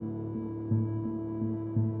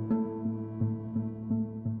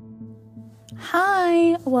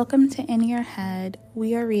Hi, welcome to In Your Head.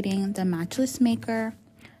 We are reading the Matchless Maker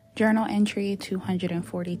Journal Entry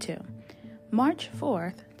 242, March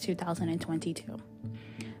 4th, 2022.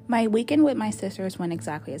 My weekend with my sisters went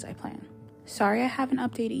exactly as I planned. Sorry I haven't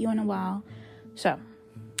updated you in a while. So,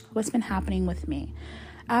 what's been happening with me?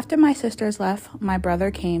 After my sisters left, my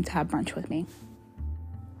brother came to have brunch with me.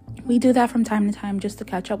 We do that from time to time just to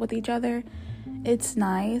catch up with each other. It's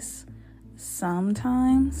nice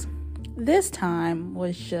sometimes. This time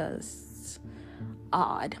was just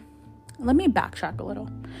odd. Let me backtrack a little.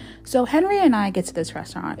 So Henry and I get to this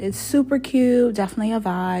restaurant. It's super cute, definitely a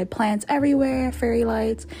vibe. Plants everywhere, fairy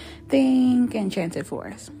lights, think enchanted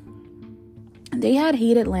forest. They had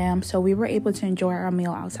heated lamps, so we were able to enjoy our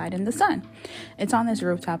meal outside in the sun. It's on this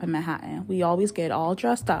rooftop in Manhattan. We always get all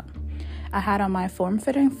dressed up. I had on my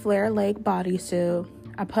form-fitting flare leg bodysuit.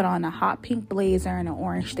 I put on a hot pink blazer and an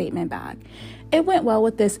orange statement bag. It went well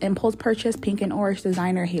with this impulse purchase pink and orange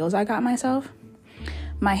designer heels I got myself.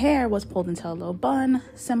 My hair was pulled into a little bun,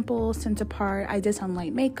 simple, center part. I did some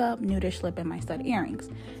light makeup, nudish lip, and my stud earrings.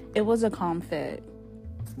 It was a calm fit,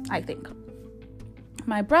 I think.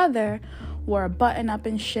 My brother wore a button up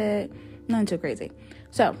and shit. Nothing too crazy.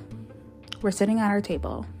 So, we're sitting at our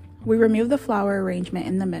table. We removed the flower arrangement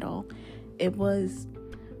in the middle. It was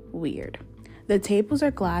weird. The tables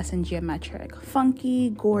are glass and geometric,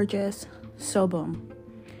 funky, gorgeous, so boom.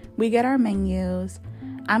 We get our menus.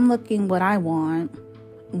 I'm looking what I want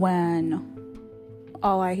when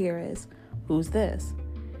all I hear is, "Who's this?"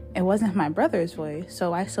 It wasn't my brother's voice,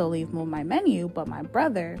 so I slowly moved my menu, but my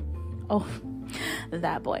brother, oh,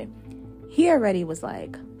 that boy, he already was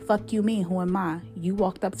like, "Fuck you, me, who am I? You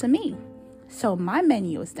walked up to me." So my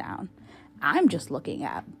menu is down. I'm just looking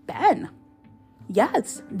at Ben.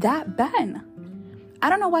 Yes, that Ben. I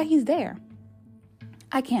don't know why he's there.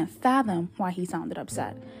 I can't fathom why he sounded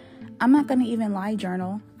upset. I'm not going to even lie,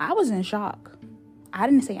 journal. I was in shock. I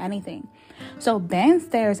didn't say anything. So Ben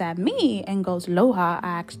stares at me and goes, "Loha,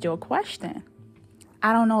 I asked you a question."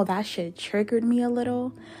 I don't know, that shit triggered me a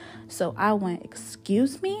little. So I went,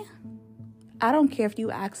 "Excuse me? I don't care if you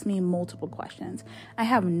ask me multiple questions. I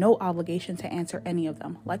have no obligation to answer any of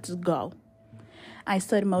them. Let's go." I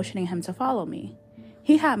stood motioning him to follow me.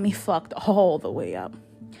 He had me fucked all the way up.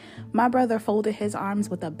 My brother folded his arms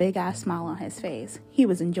with a big ass smile on his face. He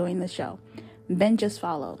was enjoying the show. Ben just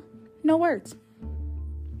followed. No words.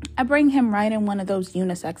 I bring him right in one of those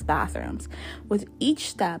unisex bathrooms. With each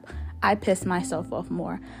step, I pissed myself off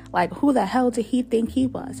more. Like, who the hell did he think he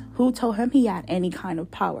was? Who told him he had any kind of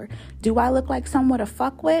power? Do I look like someone to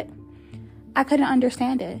fuck with? I couldn't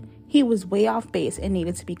understand it. He was way off base and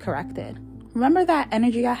needed to be corrected. Remember that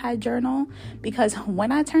energy I had, journal? Because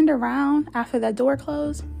when I turned around after that door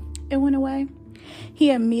closed, it went away.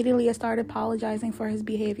 He immediately started apologizing for his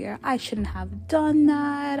behavior. "I shouldn't have done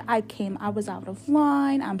that. I was out of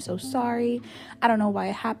line. I'm so sorry. I don't know why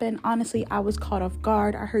it happened. Honestly, I was caught off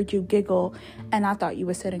guard. I heard you giggle and I thought you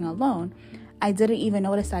were sitting alone. I didn't even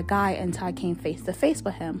notice that guy until I came face to face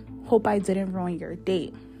with him. Hope I didn't ruin your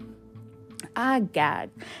date." I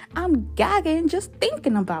gagged. I'm gagging just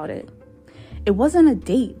thinking about it. It wasn't a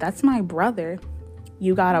date. That's my brother.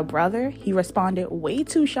 "You got a brother?" He responded, way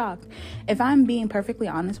too shocked. If I'm being perfectly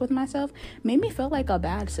honest with myself, made me feel like a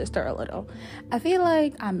bad sister a little. I feel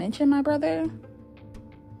like I mentioned my brother.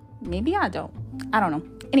 Maybe I don't. I don't know.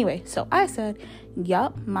 Anyway, so I said,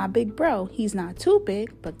 "Yup, my big bro. He's not too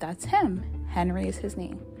big, but that's him. Henry is his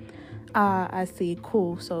name." I see.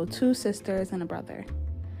 Cool. So 2 sisters and a brother.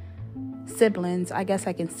 Siblings, I guess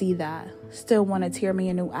I can see that. Still want to tear me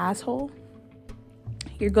a new asshole?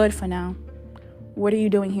 You're good for now. What are you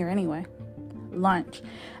doing here anyway? Lunch.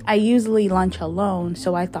 I usually lunch alone,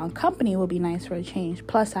 so I thought company would be nice for a change.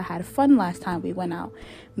 Plus, I had fun last time we went out.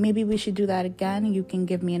 Maybe we should do that again. You can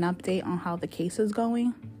give me an update on how the case is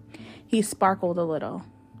going. He sparkled a little,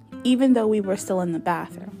 even though we were still in the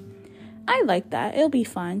bathroom. I like that. It'll be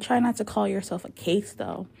fun. Try not to call yourself a case,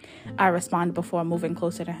 though. I responded before moving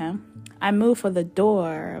closer to him. I moved for the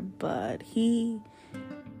door, but he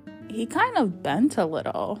kind of bent a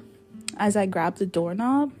little. As I grabbed the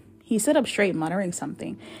doorknob, he stood up straight, muttering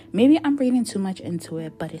something. Maybe I'm reading too much into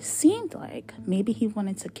it, but it seemed like maybe he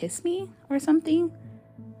wanted to kiss me or something.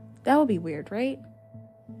 That would be weird, right?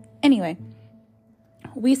 Anyway,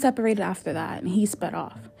 we separated after that, and he sped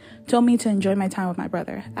off. Told me to enjoy my time with my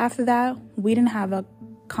brother. After that, we didn't have a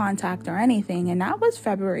contact or anything, and that was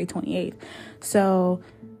February 28th. So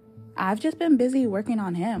I've just been busy working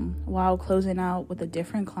on him while closing out with a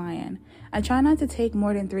different client. I try not to take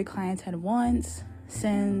more than 3 clients at once,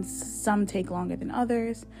 since some take longer than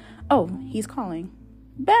others. Oh, he's calling.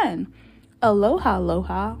 Ben. Aloha,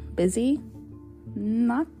 aloha. Busy?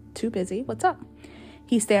 Not too busy. What's up?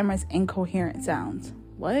 He stammers incoherent sounds.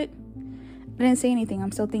 What? I didn't say anything.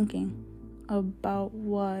 I'm still thinking. About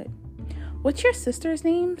what? What's your sister's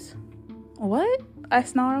names? What? I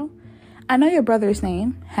snarl. I know your brother's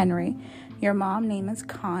name, Henry. Your mom's name is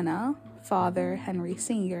Kana. Father, Henry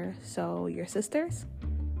Sr. So your sisters?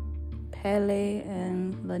 Pele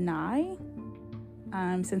and Lanai?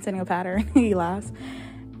 Centennial pattern. He laughs.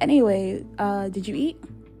 Anyway, did you eat?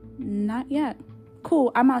 Not yet.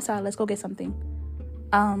 Cool, I'm outside. Let's go get something.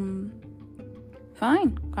 Fine,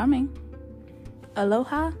 coming.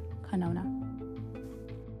 Aloha, Kanona.